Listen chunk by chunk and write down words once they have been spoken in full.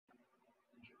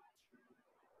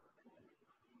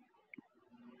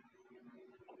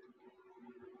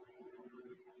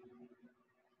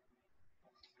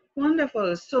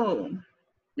Wonderful. So,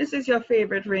 this is your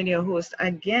favorite radio host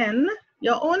again,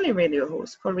 your only radio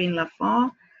host, Corinne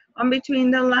Lafont, on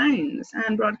Between the Lines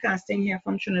and broadcasting here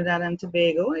from Trinidad and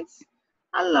Tobago. It's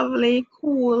a lovely,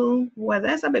 cool weather.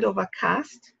 It's a bit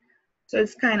overcast, so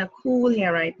it's kind of cool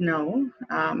here right now.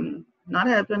 Not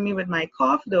helping me with my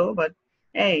cough though, but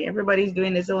hey, everybody's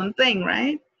doing his own thing,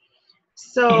 right?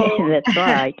 So, That's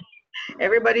right.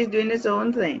 everybody's doing his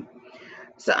own thing.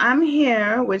 So I'm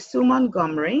here with Sue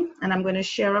Montgomery, and I'm going to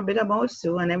share a bit about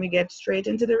Sue, and then we get straight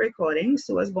into the recording.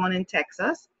 Sue was born in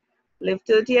Texas, lived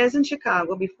 30 years in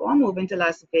Chicago before moving to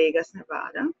Las Vegas,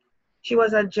 Nevada. She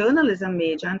was a journalism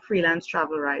major and freelance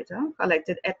travel writer,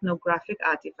 collected ethnographic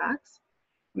artifacts,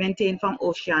 maintained from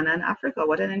Oceania and Africa.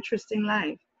 What an interesting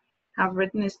life. Have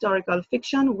written historical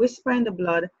fiction, Whisper in the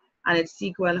Blood, and its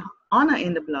sequel, Honor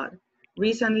in the Blood.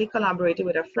 Recently collaborated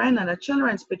with a friend on a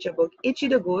children's picture book, Itchy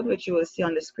the Goat, which you will see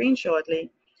on the screen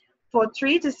shortly, for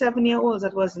 3 to 7-year-olds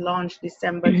that was launched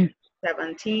December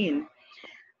 2017.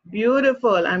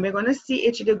 Beautiful. And we're going to see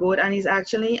Itchy the Goat. And he's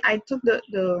actually, I took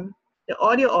the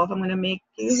audio off. I'm going to make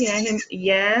you hear him.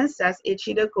 Yes, that's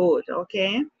Itchy the Goat.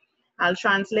 Okay. I'll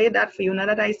translate that for you. Not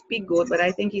that I speak goat, but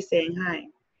I think he's saying hi.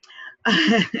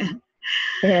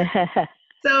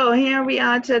 So here we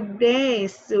are today,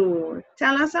 Sue.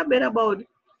 Tell us a bit about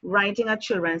writing a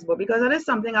children's book, because that is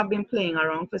something I've been playing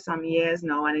around for some years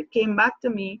now, and it came back to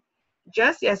me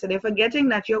just yesterday, forgetting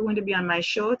that you're going to be on my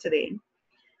show today.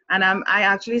 And I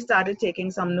actually started taking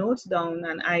some notes down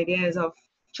and ideas of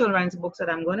children's books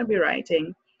that I'm going to be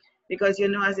writing, because, you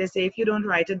know, as they say, if you don't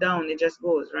write it down, it just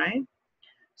goes, right?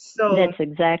 So That's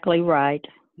exactly right.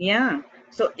 yeah.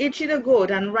 So Itchy the Goat,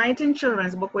 and writing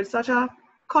children's book with such a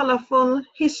colorful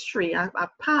history, a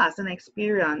past and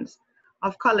experience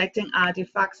of collecting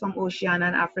artifacts from Oceania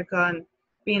and Africa, and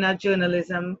being a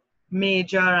journalism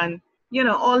major, and you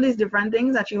know all these different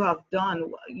things that you have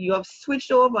done. You have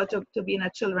switched over to being a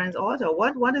children's author.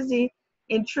 What is the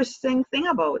interesting thing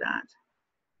about that?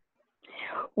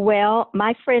 Well,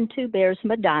 my friend Two Bears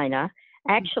Medina,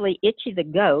 actually Itchy the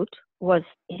Goat was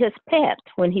his pet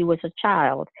when he was a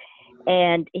child.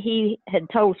 And he had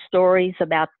told stories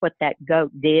about what that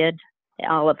goat did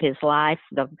all of his life,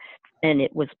 and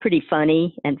it was pretty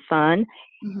funny and fun.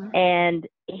 Mm-hmm. And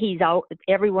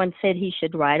everyone said he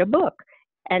should write a book.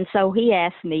 And so he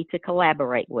asked me to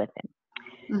collaborate with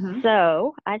him. Mm-hmm.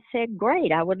 So I said,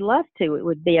 great, I would love to. It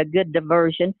would be a good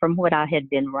diversion from what I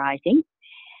had been writing.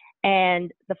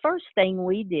 And the first thing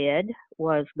we did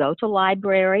was go to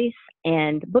libraries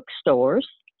and bookstores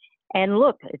and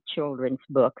look at children's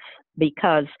books,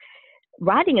 because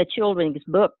writing a children's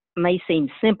book may seem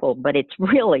simple, but it's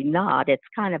really not. It's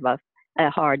kind of a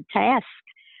hard task.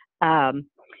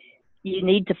 You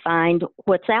need to find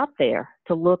what's out there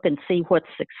to look and see what's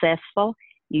successful.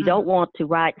 You don't want to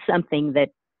write something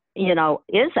that, you know,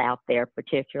 is out there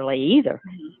particularly either.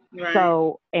 Right.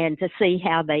 So, and to see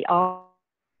how they are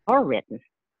written.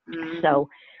 Mm-hmm. So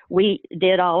we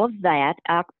did all of that.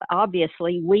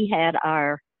 Obviously, we had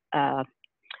our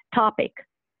topic,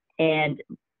 and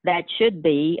that should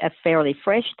be a fairly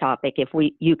fresh topic if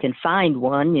you can find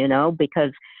one, you know,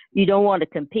 because you don't want to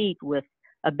compete with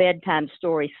a bedtime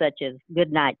story such as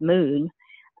Goodnight Moon.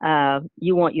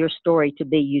 You want your story to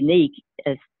be unique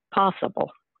as possible.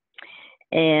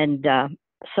 And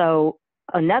so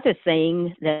another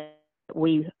thing that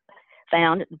we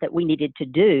found that we needed to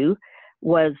do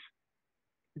was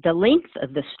the length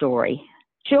of the story.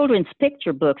 Children's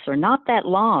picture books are not that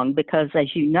long because,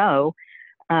 as you know,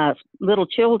 little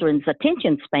children's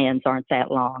attention spans aren't that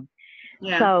long.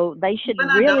 Yeah. So they should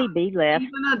Even really adults, be left.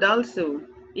 even adults too.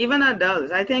 Even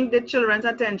adults. I think the children's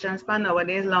attention span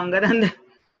nowadays is longer than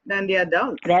the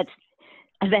adults.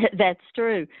 That's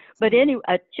true. But anyway,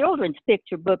 a children's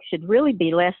picture book should really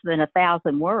be less than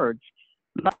 1,000 words.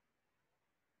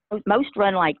 Most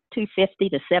run like 250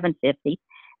 to 750,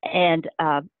 and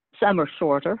some are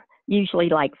shorter, usually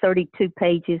like 32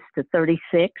 pages to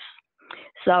 36.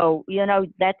 So, you know,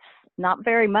 that's not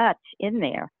very much in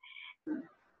there.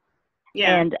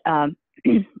 Yeah. And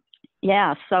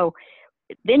yeah, so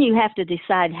then you have to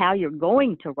decide how you're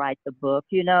going to write the book.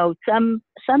 You know, some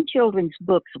children's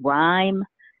books rhyme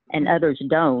and others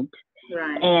don't.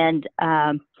 Right. And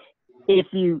I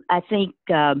think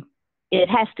it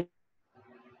has to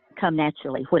come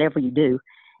naturally, whatever you do.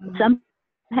 Mm-hmm.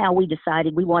 Somehow we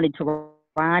decided we wanted to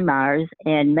rhyme ours,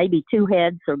 and maybe two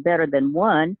heads are better than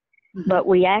one, but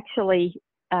we actually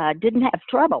didn't have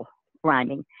trouble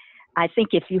rhyming. I think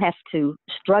if you have to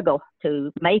struggle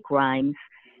to make rhymes,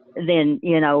 then,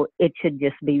 you know, it should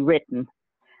just be written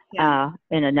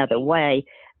in another way.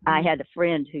 I had a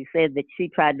friend who said that she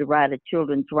tried to write a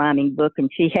children's rhyming book and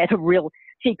she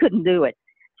couldn't do it.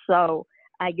 So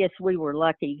I guess we were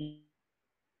lucky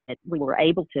that we were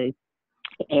able to.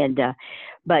 And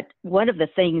but one of the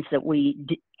things that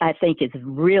I think is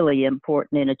really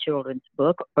important in a children's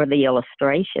book are the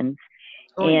illustrations.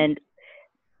 Oh, and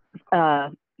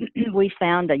we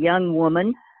found a young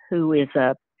woman who is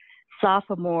a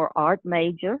sophomore art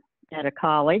major at a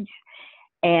college,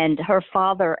 and her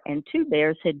father and Two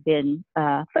Bears had been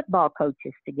football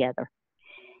coaches together.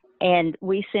 And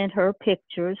we sent her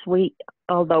pictures.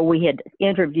 Although we had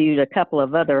interviewed a couple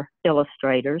of other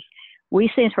illustrators, we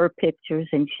sent her pictures,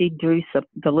 and she drew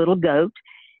the little goat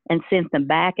and sent them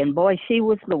back. And boy, she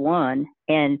was the one.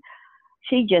 And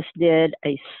she just did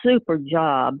a super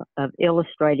job of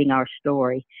illustrating our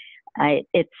story.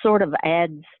 It sort of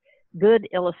adds, good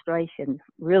illustrations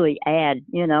really add,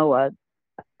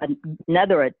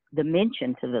 another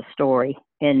dimension to the story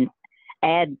and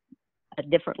add a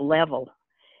different level.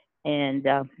 And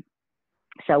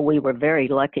so we were very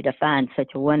lucky to find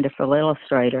such a wonderful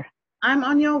illustrator. I'm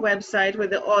on your website with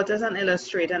the authors and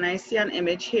illustrator, and I see an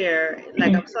image here,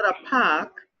 like a sort of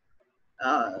park.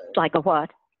 Like a what?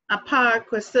 A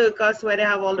park, a circus where they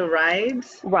have all the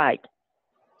rides. Right.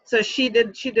 So she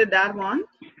did that one?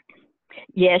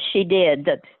 Yes, she did.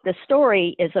 The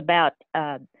story is about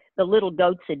the little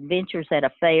goat's adventures at a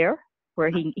fair,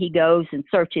 where he goes and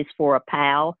searches for a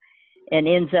pal and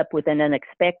ends up with an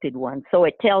unexpected one. So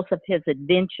it tells of his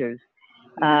adventures,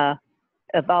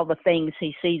 of all the things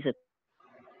he sees at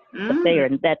the fair,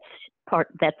 and that's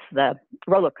the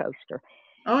roller coaster.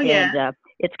 Oh yeah.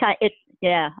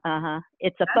 And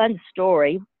it's a fun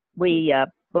story. We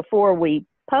before we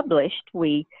published,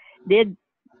 we did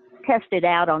test it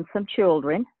out on some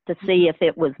children to see if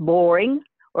it was boring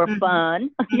or fun,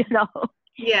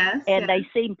 Yes. And they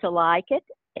seemed to like it,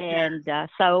 and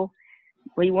so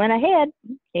we went ahead,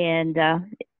 and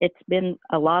it's been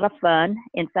a lot of fun.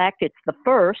 In fact, it's the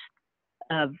first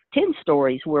of 10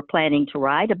 stories we're planning to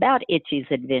write about Itchy's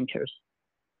adventures.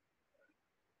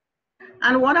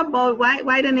 And what about,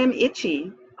 why the name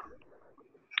Itchy?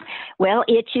 Well,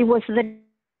 Itchy was the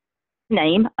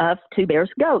name of Two Bears'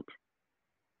 goat.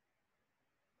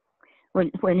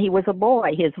 When he was a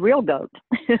boy, his real goat.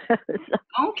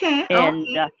 Okay. And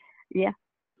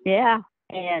yeah.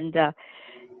 And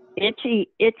Itchy,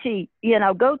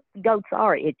 goats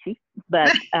are itchy,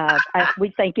 but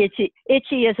we think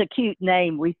Itchy is a cute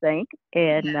name, we think.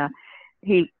 And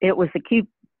it was a cute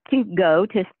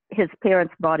goat. His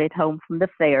parents brought it home from the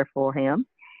fair for him.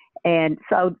 And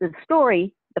so the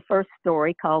first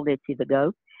story, called Itchy the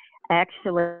Goat,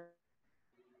 actually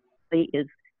is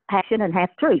passion and half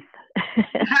truth.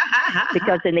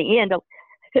 because in the end,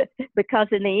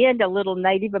 a little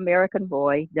Native American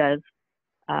boy does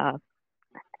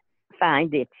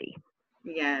find Itchy.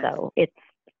 Yeah. So it's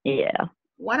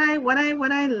What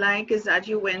I like is that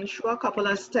you went through a couple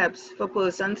of steps for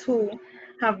persons who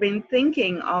have been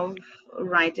thinking of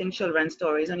writing children's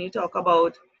stories, and you talk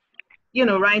about,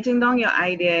 writing down your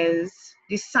ideas,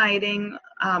 deciding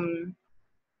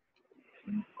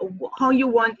how you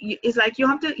want. It's like you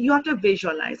have to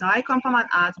visualize. Now, I come from an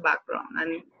arts background,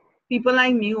 and people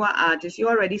like me who are artists, you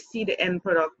already see the end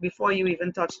product before you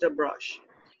even touch the brush.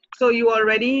 So you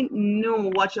already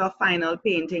know what your final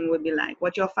painting would be like,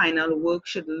 what your final work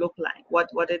should look like, what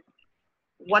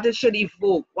it should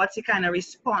evoke, what's the kind of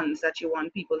response that you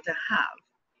want people to have.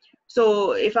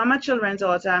 So if I'm a children's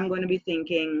author, I'm going to be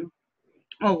thinking,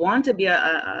 or want to be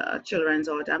a children's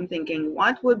author, I'm thinking,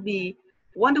 what do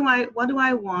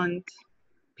I want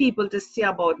people to say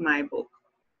about my book?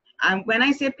 And when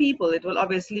I say people, it will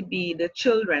obviously be the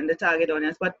children, the target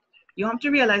audience. But you have to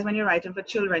realize when you're writing for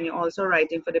children, you're also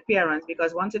writing for the parents,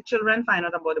 because once the children find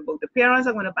out about the book, the parents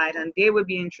are going to buy it, and they will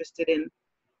be interested in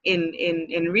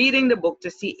reading the book to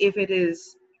see if it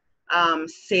is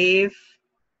safe,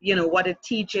 what it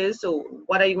teaches. So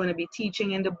what are you going to be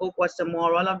teaching in the book? What's the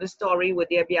moral of the story? Would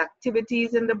there be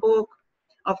activities in the book?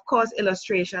 Of course,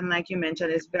 illustration, like you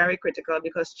mentioned, is very critical,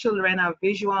 because children are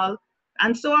visual,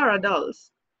 and so are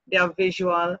adults. They are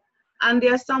visual. And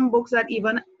there are some books that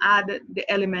even add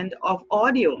the element of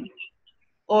audio and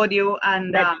audio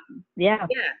and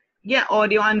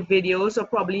video. So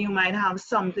probably you might have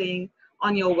something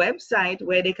on your website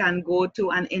where they can go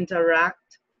to and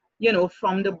interact,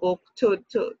 from the book to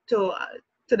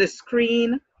the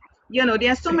screen.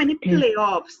 There are so many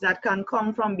playoffs that can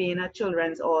come from being a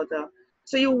children's author.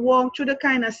 So you walk through the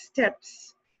kind of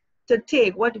steps to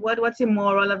take. What's the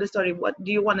moral of the story? What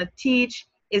do you want to teach?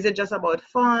 Is it just about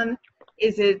fun?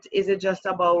 is it just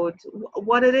about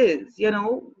what it is? You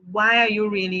know, why are you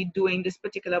really doing this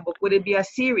particular book? Would it be a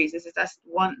series? Is it just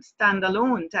one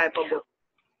standalone type of book?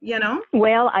 You know?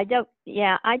 Well, I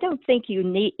don't think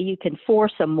you can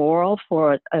force a moral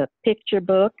for a picture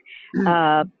book.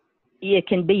 It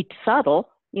can be subtle,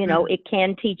 you know, it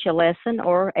can teach a lesson,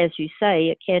 or as you say,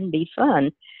 it can be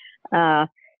fun.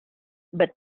 But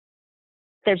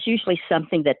there's usually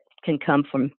something that can come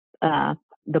from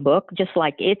the book. Just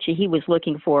like Itchy, he was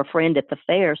looking for a friend at the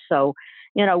fair. So,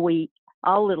 you know,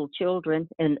 all little children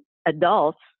and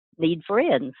adults need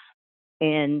friends.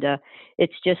 And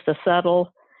it's just a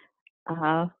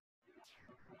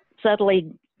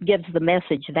subtly gives the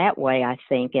message that way, I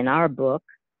think, in our book.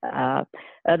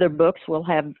 Other books will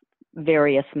have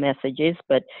various messages,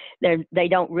 but they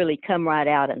don't really come right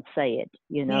out and say it.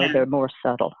 You know, they're more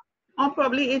subtle. Or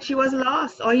probably Itchy was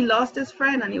lost, or he lost his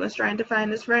friend and he was trying to find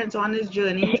his friend. So on his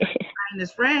journey to find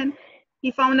his friend,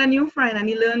 he found a new friend and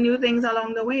he learned new things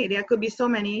along the way. There could be so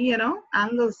many, you know,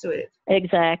 angles to it.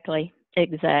 Exactly.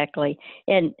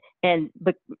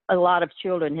 But a lot of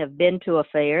children have been to a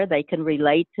fair. They can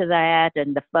relate to that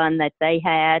and the fun that they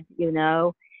had, you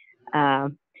know.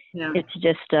 It's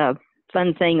just a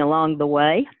fun thing along the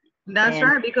way. That's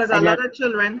right, because a lot of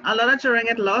children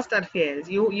get lost at fairs.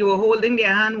 You were holding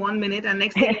their hand 1 minute, and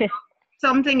next thing you know,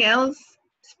 something else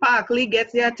sparkly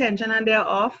gets their attention, and they're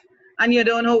off, and you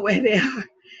don't know where they are.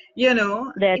 You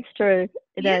know. That's true.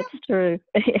 That's true.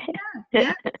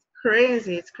 Yeah, it's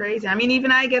crazy. It's crazy. I mean,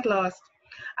 even I get lost.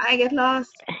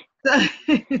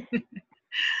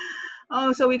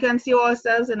 Oh, so we can see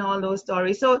ourselves in all those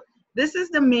stories. So this is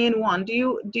the main one. Do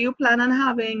you plan on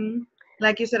having,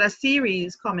 like you said, a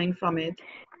series coming from it?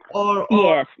 Or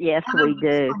yes, we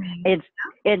do.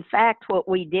 In fact, what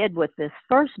we did with this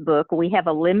first book, we have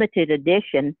a limited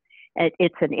edition.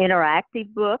 It's an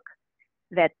interactive book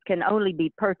that can only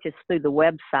be purchased through the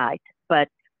website. But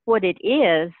what it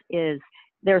is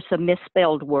there's some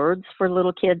misspelled words for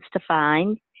little kids to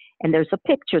find, and there's a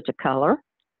picture to color.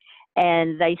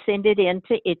 And they send it in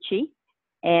to Itchy,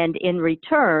 and in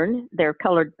return, their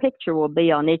colored picture will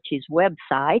be on Itchy's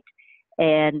website,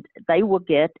 and they will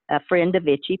get a Friend of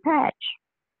Itchy patch.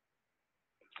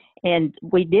 And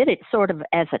we did it sort of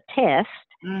as a test,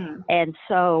 and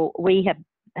so we have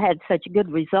had such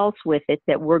good results with it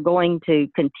that we're going to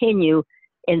continue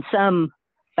in some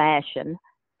fashion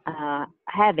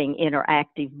having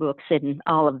interactive books in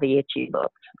all of the Itchy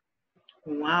books.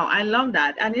 Wow, I love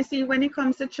that. And you see, when it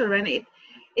comes to children, it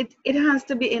has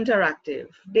to be interactive.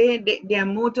 Their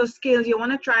motor skills, you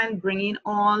want to try and bring in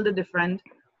all the different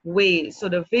ways. So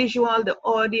the visual, the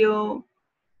audio,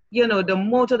 you know, the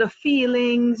motor, the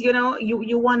feelings, you know,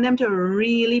 you want them to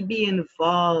really be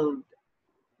involved,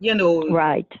 you know,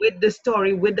 right, with the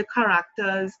story, with the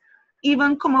characters,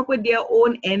 even come up with their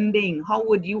own ending. How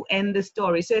would you end the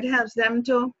story? So it helps them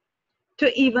to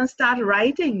even start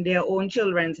writing their own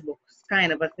children's books,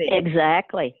 kind of a thing.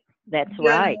 Exactly. That's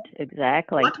right.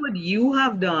 Exactly. What would you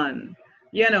have done?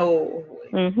 You know,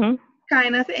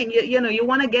 kind of thing. You know, you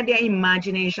want to get their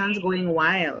imaginations going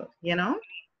wild, you know?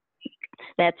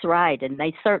 That's right. And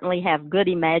they certainly have good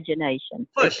imagination.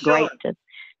 For sure.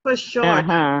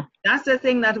 That's the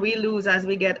thing that we lose as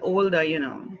we get older, you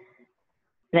know.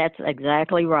 That's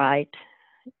exactly right.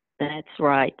 That's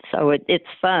right. So it's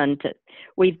fun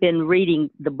we've been reading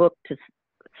the book to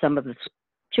some of the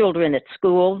children at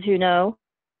schools, you know,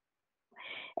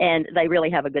 and they really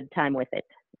have a good time with it.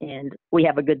 And we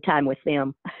have a good time with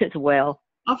them as well.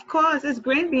 Of course, it's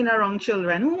great being around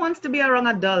children. Who wants to be around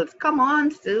adults? Come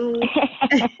on, Sue.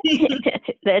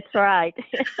 That's right.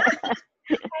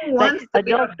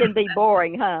 Adults can be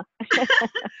boring, huh?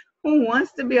 Who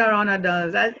wants to be around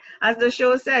adults? As the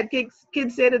show said,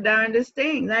 kids say the darndest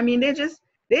things. I mean, they just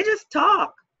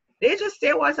talk. They just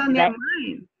say what's on their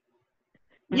mind.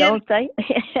 Don't they?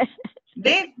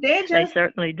 They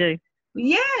certainly do.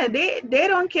 Yeah, they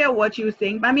don't care what you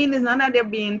think. I mean, it's not that they're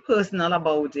being personal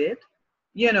about it.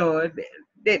 You know,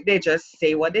 they just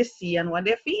say what they see and what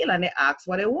they feel, and they ask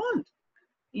what they want.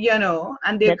 You know,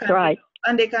 and they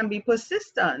can be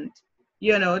persistent,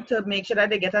 you know, to make sure that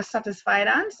they get a satisfied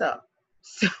answer.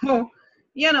 So,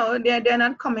 you know, they're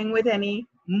not coming with any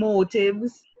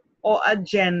motives or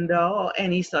agenda or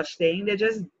any such thing. They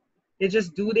just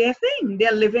do their thing.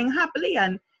 They're living happily,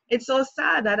 and it's so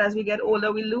sad that as we get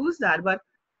older we lose that. But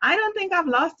I don't think I've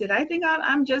lost it. I think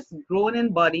I'm just grown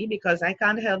in body, because I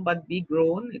can't help but be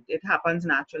grown. It happens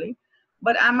naturally.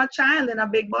 But I'm a child in a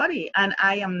big body, and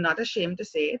I am not ashamed to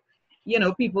say it. You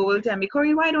know, people will tell me,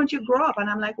 Corinne, why don't you grow up? And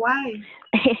I'm like, why?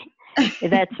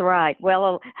 That's right.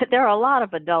 Well, there are a lot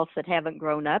of adults that haven't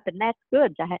grown up, and that's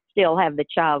good to still have the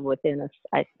child within us,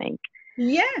 I think.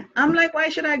 Yeah, I'm like, why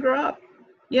should I grow up?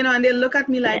 You know, and they look at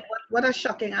me like, what a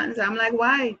shocking answer. I'm like,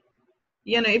 why?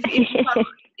 You know,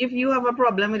 if you have a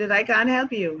problem with it, I can't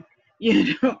help you.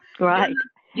 You know, Right.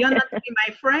 you're not to be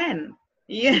my friend.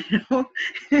 You know,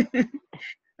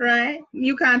 right?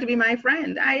 You can't be my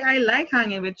friend. I like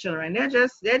hanging with children. They're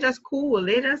just cool.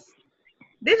 They're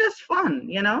just fun.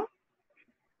 You know.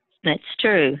 That's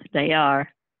true. They are.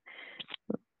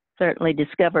 Certainly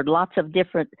discovered lots of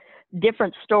different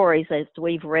stories as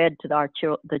we've read to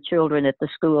the children at the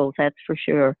schools. That's for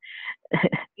sure.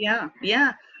 Yeah,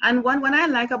 yeah. And what I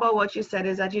like about what you said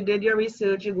is that you did your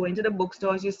research, you go into the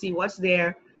bookstores, you see what's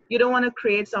there. You don't want to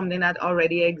create something that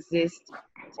already exists,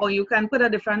 or you can put a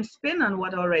different spin on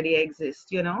what already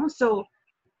exists, you know? So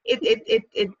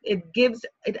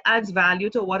it adds value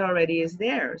to what already is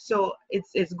there. So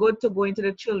it's good to go into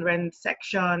the children's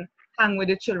section, hang with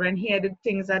the children, hear the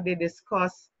things that they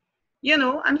discuss, you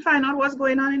know, and find out what's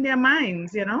going on in their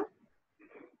minds, you know?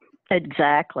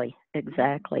 Exactly.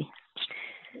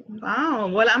 Wow.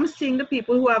 Well, I'm seeing the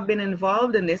people who have been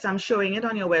involved in this. I'm showing it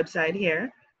on your website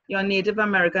here. Your Native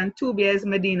American, Two Bears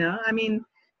Medina. I mean,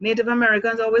 Native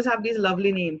Americans always have these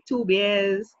lovely names. Two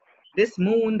Bears, this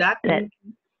moon, that moon.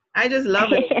 I just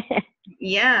love it.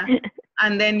 Yeah.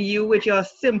 And then you with your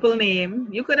simple name.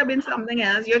 You could have been something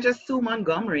else. You're just Sue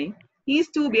Montgomery. He's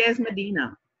Two Bears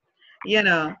Medina. You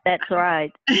know. That's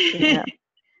right. Yeah.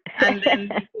 And then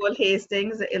Nicole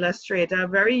Hastings, the illustrator, a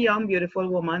very young, beautiful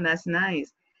woman. That's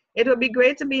nice. It would be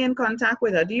great to be in contact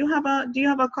with her. Do you have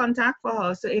a contact for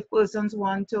her? So if persons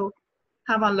want to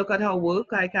have a look at her work,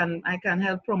 I can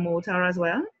help promote her as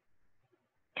well.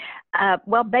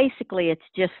 Well, basically, it's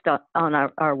just on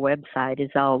our website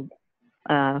is all.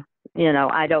 You know,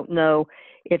 I don't know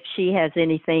if she has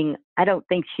anything. I don't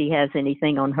think she has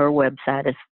anything on her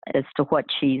website as to what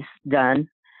she's done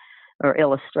or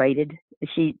illustrated.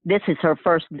 This is her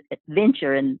first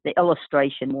venture in the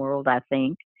illustration world, I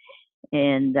think,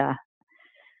 and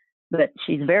but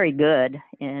she's very good,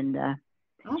 and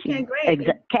okay, great.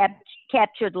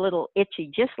 Captured little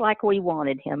Itchy just like we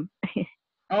wanted him.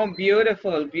 Oh,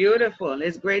 beautiful, beautiful.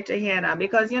 It's great to hear that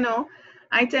because, you know,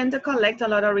 I tend to collect a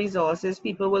lot of resources.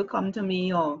 People will come to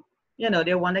me or, you know,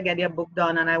 they want to get their book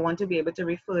done and I want to be able to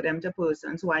refer them to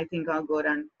persons who I think are good.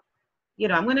 And, you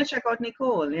know, I'm going to check out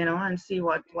Nicole, you know, and see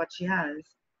what she has.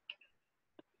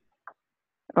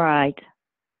 Right.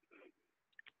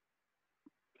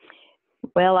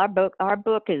 Well, our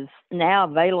book is now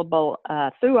available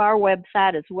through our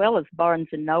website as well as Barnes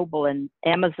and Noble and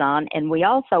Amazon, and we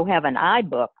also have an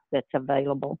iBook that's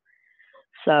available.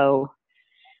 So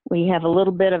we have a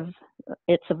little bit of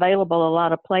it's available a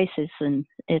lot of places, and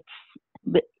it's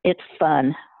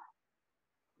fun.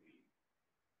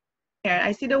 Yeah,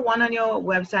 I see the one on your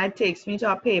website takes me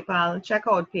to a PayPal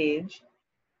checkout page.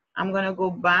 I'm gonna go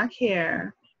back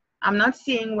here. I'm not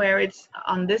seeing where it's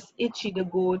on this Itchy the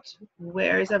Goat,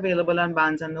 where it's available on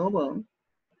Barnes and Noble.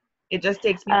 It just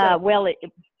takes me to. Well,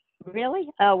 really?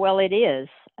 Well, it is.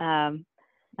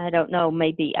 I don't know.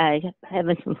 Maybe I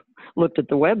haven't looked at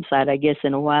the website, I guess,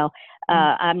 in a while.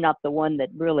 I'm not the one that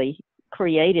really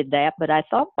created that, but I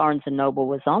thought Barnes and Noble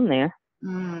was on there.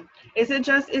 Is it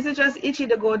just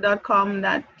itchythegoat.com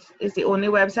that is the only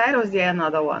website, or is there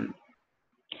another one?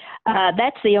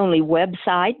 That's the only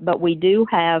website, but we do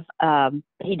have,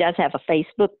 he does have a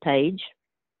Facebook page,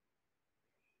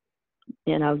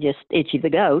 you know, just Itchy the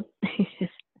Goat.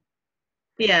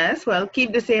 Yes, well,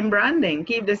 keep the same branding.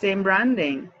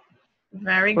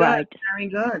 Very good, right. Very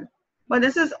good. Well,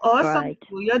 this is awesome. Right.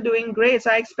 You're doing great. So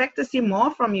I expect to see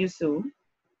more from you, Sue.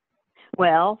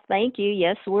 Well, thank you.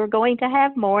 Yes, we're going to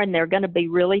have more, and they're going to be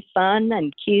really fun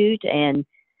and cute, and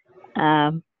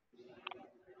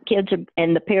kids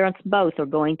and the parents both are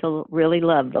going to really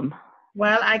love them.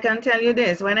 Well, I can tell you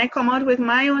this. When I come out with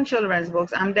my own children's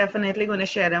books, I'm definitely going to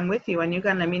share them with you, and you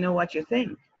can let me know what you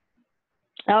think.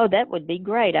 Oh, that would be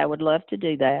great. I would love to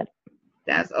do that.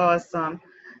 That's awesome.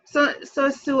 So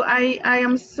Sue, I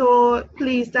am so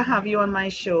pleased to have you on my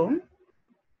show.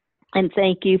 And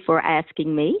thank you for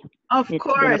asking me. Of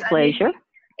course. It's been a pleasure.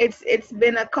 I mean, it's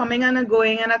been a coming and a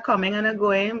going and a coming and a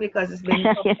going because it's been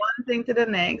from one thing to the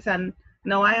next. And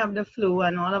now I have the flu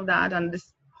and all of that and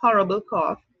this horrible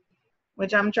cough,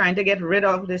 which I'm trying to get rid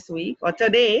of this week or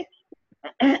today.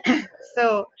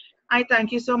 So I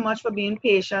thank you so much for being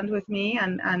patient with me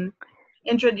and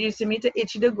introducing me to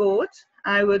Itchy the Goat.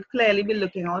 I would clearly be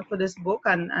looking out for this book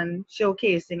and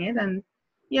showcasing it. And,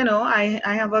 you know, I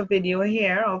have a video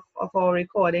here of our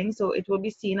recording, so it will be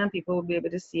seen and people will be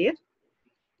able to see it.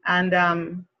 And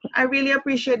I really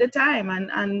appreciate the time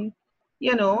and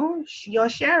you know, your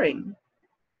sharing.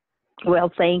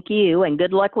 Well, thank you, and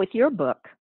good luck with your book.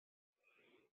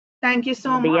 Thank you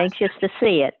so I'll much. be anxious to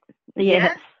see it.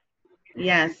 Yes.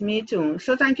 Yes, me too.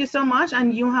 So thank you so much,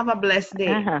 and you have a blessed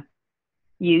day.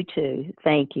 You too.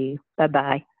 Thank you.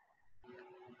 Bye-bye.